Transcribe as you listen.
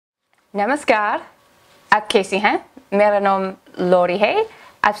नमस्कार, आप कैसी हैं? मेरा नाम लॉरी है।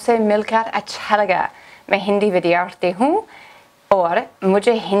 आपसे मिलकर अच्छा लगा। मैं हिंदी विद्यार्थी हूँ और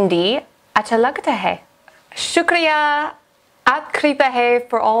मुझे हिंदी अच्छा लगता है। शुक्रिया आप कृपा है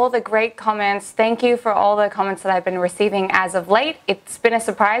for all the great comments. Thank you for all the comments that I've been receiving as of late. It's been a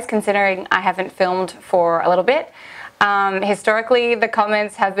surprise considering I haven't filmed for a little bit. Historically, the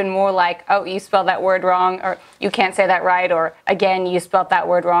comments have been more like, oh, you spelled that word wrong, or you can't say that right, or again, you spelled that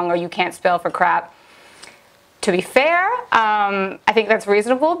word wrong, or you can't spell for crap. To be fair, I think that's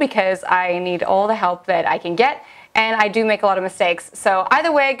reasonable because I need all the help that I can get, and I do make a lot of mistakes. So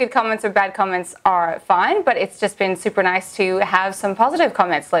either way, good comments or bad comments are fine, but it's just been super nice to have some positive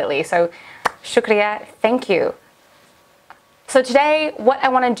comments lately. So shukriya, thank you. So today, what I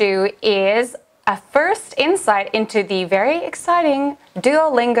want to do is a first insight into the very exciting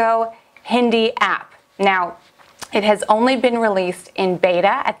Duolingo Hindi app. Now, it has only been released in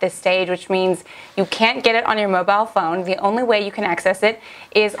beta at this stage, which means you can't get it on your mobile phone. The only way you can access it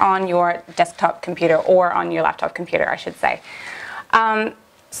is on your desktop computer, or on your laptop computer, I should say.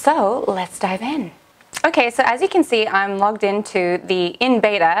 So let's dive in. Okay, so as you can see, I'm logged into the in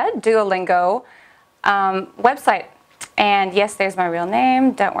beta Duolingo website. And yes, there's my real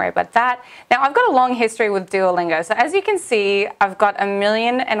name. Don't worry about that. Now, I've got a long history with Duolingo. So as you can see, I've got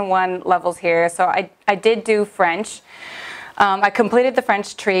 1,000,001 levels here. So I did do French. I completed the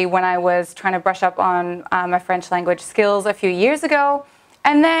French tree when I was trying to brush up on my French language skills a few years ago.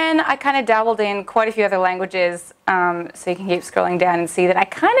 And then I kind of dabbled in quite a few other languages. So you can keep scrolling down and see that I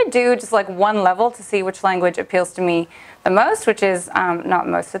kind of do just like one level to see which language appeals to me the most, which is not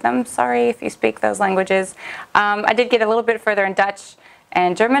most of them. Sorry if you speak those languages. I did get a little bit further in Dutch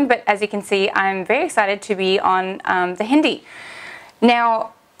and German, but as you can see, I'm very excited to be on the Hindi.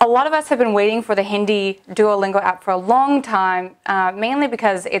 Now, a lot of us have been waiting for the Hindi Duolingo app for a long time, mainly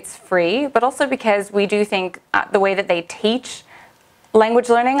because it's free, but also because we do think the way that they teach language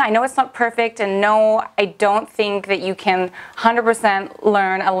learning, I know it's not perfect, and no, I don't think that you can 100%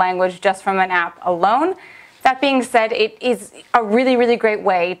 learn a language just from an app alone. That being said, it is a really, really great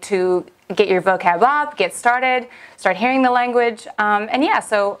way to get your vocab up, get started, start hearing the language, and yeah,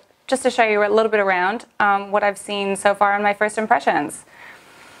 so just to show you a little bit around what I've seen so far in my first impressions.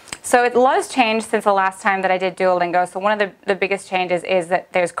 So a lot has changed since the last time that I did Duolingo. So one of the biggest changes is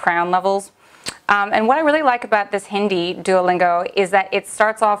that there's crown levels. And what I really like about this Hindi Duolingo is that it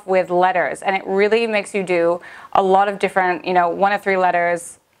starts off with letters, and it really makes you do a lot of different, 1 or 3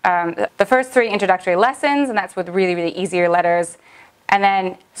 letters. The first 3 introductory lessons, and that's with really, really easier letters, and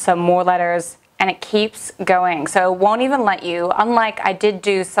then some more letters, and it keeps going. So it won't even let you, unlike I did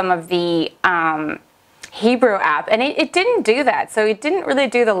do some of the Hebrew app, and it didn't do that. So it didn't really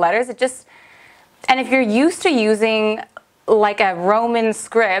do the letters, and if you're used to using like a Roman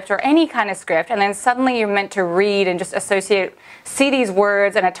script or any kind of script, and then suddenly you're meant to read and just see these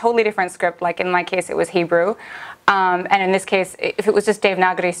words in a totally different script, like in my case it was Hebrew, and in this case if it was just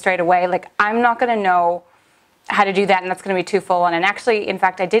Devanagari straight away, like I'm not going to know how to do that, and that's going to be too full on. And actually, in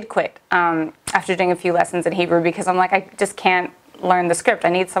fact, I did quit after doing a few lessons in Hebrew because I'm like, I just can't learn the script. I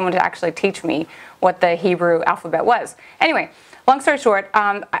need someone to actually teach me what the Hebrew alphabet was. Anyway, long story short,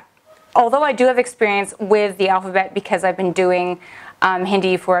 although I do have experience with the alphabet because I've been doing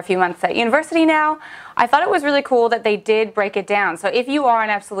Hindi for a few months at university now, I thought it was really cool that they did break it down. So if you are an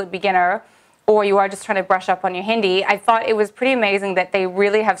absolute beginner or you are just trying to brush up on your Hindi, I thought it was pretty amazing that they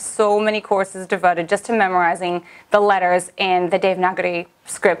really have so many courses devoted just to memorizing the letters in the Devanagari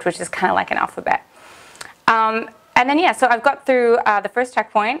script, which is kind of like an alphabet. And then, yeah, so I've got through the first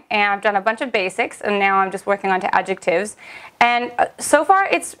checkpoint, and I've done a bunch of basics, and now I'm just working on to adjectives. And so far,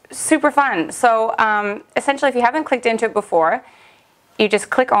 it's super fun. So essentially, if you haven't clicked into it before, you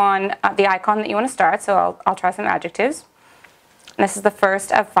just click on the icon that you want to start. So I'll try some adjectives. And this is the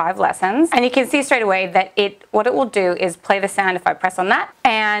first of 5 lessons. And you can see straight away that what it will do is play the sound if I press on that.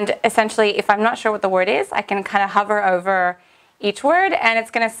 And essentially, if I'm not sure what the word is, I can kind of hover over each word, and it's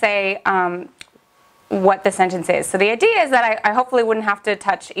going to say what the sentence is. So the idea is that I hopefully wouldn't have to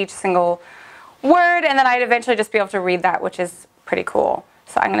touch each single word, and then I'd eventually just be able to read that, which is pretty cool.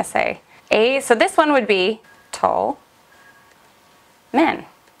 So I'm going to say so this one would be tall men.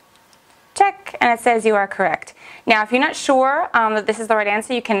 Check, and it says you are correct. Now, if you're not sure that this is the right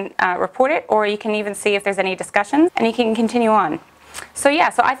answer, you can report it, or you can even see if there's any discussions, and you can continue on. So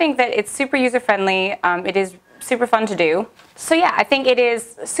yeah, so I think that it's super user-friendly. It is super fun to do. So yeah, I think it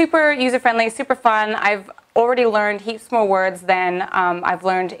is super user-friendly, super fun. I've already learned heaps more words than I've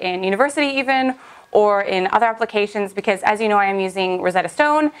learned in university even, or in other applications, because as you know, I am using Rosetta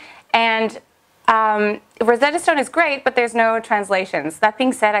Stone, and Rosetta Stone is great, but there's no translations. That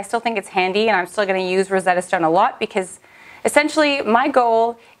being said, I still think it's handy, and I'm still going to use Rosetta Stone a lot because essentially my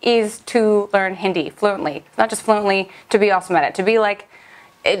goal is to learn Hindi fluently. Not just fluently, to be awesome at it, to be like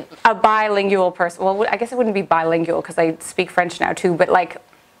a bilingual person. Well, I guess it wouldn't be bilingual because I speak French now too, but like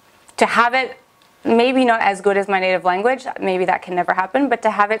to have it maybe not as good as my native language, maybe that can never happen, but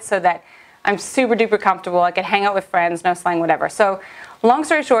to have it so that I'm super duper comfortable, I can hang out with friends, no slang, whatever. So long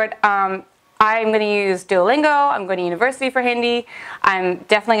story short, I'm going to use Duolingo, I'm going to university for Hindi, I'm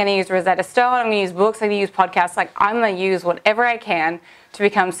definitely going to use Rosetta Stone, I'm going to use books, I'm going to use podcasts, like I'm going to use whatever I can to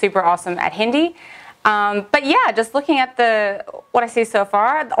become super awesome at Hindi. But yeah, just looking at what I see so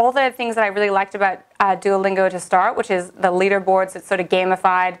far, all the things that I really liked about Duolingo to start, which is the leaderboards, it's sort of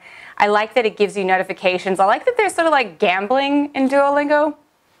gamified. I like that it gives you notifications. I like that there's sort of like gambling in Duolingo.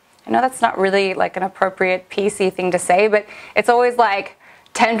 I know that's not really like an appropriate PC thing to say, but it's always like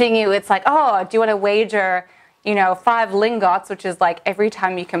tempting you. It's like, oh, do you want to wager, 5 lingots, which is like every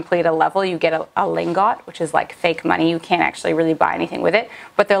time you complete a level, you get a lingot, which is like fake money. You can't actually really buy anything with it.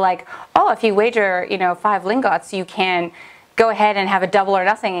 But they're like, oh, if you wager, 5 lingots, you can go ahead and have a double or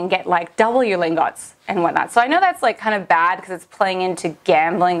nothing and get like double your lingots and whatnot. So I know that's like kind of bad because it's playing into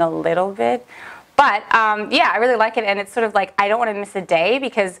gambling a little bit. But yeah, I really like it, and it's sort of like I don't want to miss a day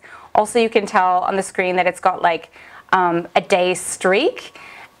because also you can tell on the screen that it's got like a day streak,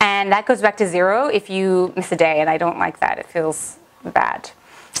 and that goes back to 0 if you miss a day, and I don't like that. It feels bad.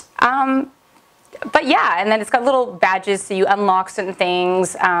 But yeah, and then it's got little badges so you unlock certain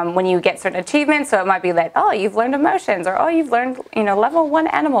things when you get certain achievements. So it might be like, oh, you've learned emotions, or oh, you've learned level 1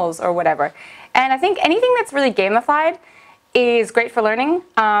 animals or whatever. And I think anything that's really gamified is great for learning,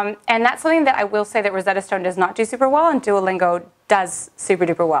 and that's something that I will say that Rosetta Stone does not do super well, and Duolingo does super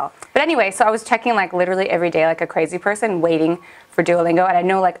duper well. But anyway, so I was checking like literally every day like a crazy person, waiting for Duolingo, and I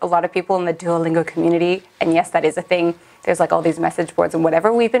know like a lot of people in the Duolingo community, and yes, that is a thing. There's like all these message boards and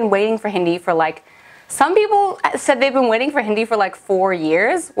whatever. We've been waiting for Hindi for like, some people said they've been waiting for Hindi for like 4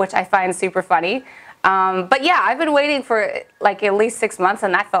 years, which I find super funny. But yeah, I've been waiting for like at least 6 months,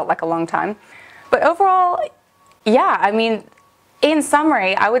 and that felt like a long time. But overall, yeah, I mean, in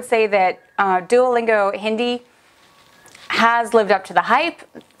summary, I would say that Duolingo Hindi has lived up to the hype.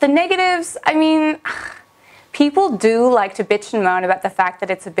 The negatives, I mean, people do like to bitch and moan about the fact that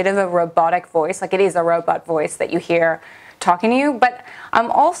it's a bit of a robotic voice, like it is a robot voice that you hear talking to you, but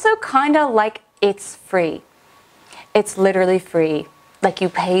I'm also kind of like, it's free. It's literally free, like you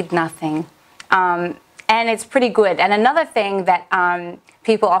paid nothing. And it's pretty good. And another thing that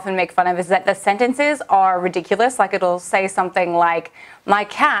people often make fun of is that the sentences are ridiculous. Like it'll say something like, my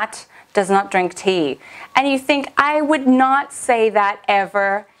cat does not drink tea. And you think, I would not say that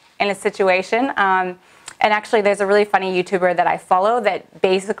ever in a situation. And actually there's a really funny YouTuber that I follow that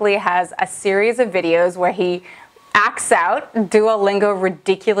basically has a series of videos where he acts out Duolingo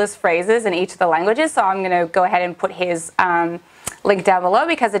ridiculous phrases in each of the languages. So I'm going to go ahead and put his link down below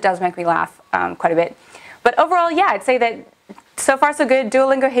because it does make me laugh quite a bit. But overall, yeah, I'd say that so far so good.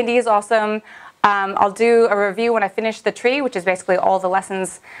 Duolingo Hindi is awesome. I'll do a review when I finish the tree, which is basically all the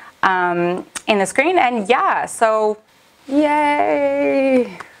lessons in the screen. And yeah, so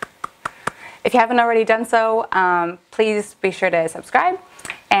yay! If you haven't already done so, please be sure to subscribe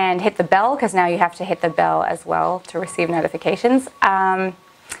and hit the bell, because now you have to hit the bell as well to receive notifications.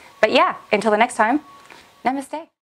 But yeah, until the next time, namaste.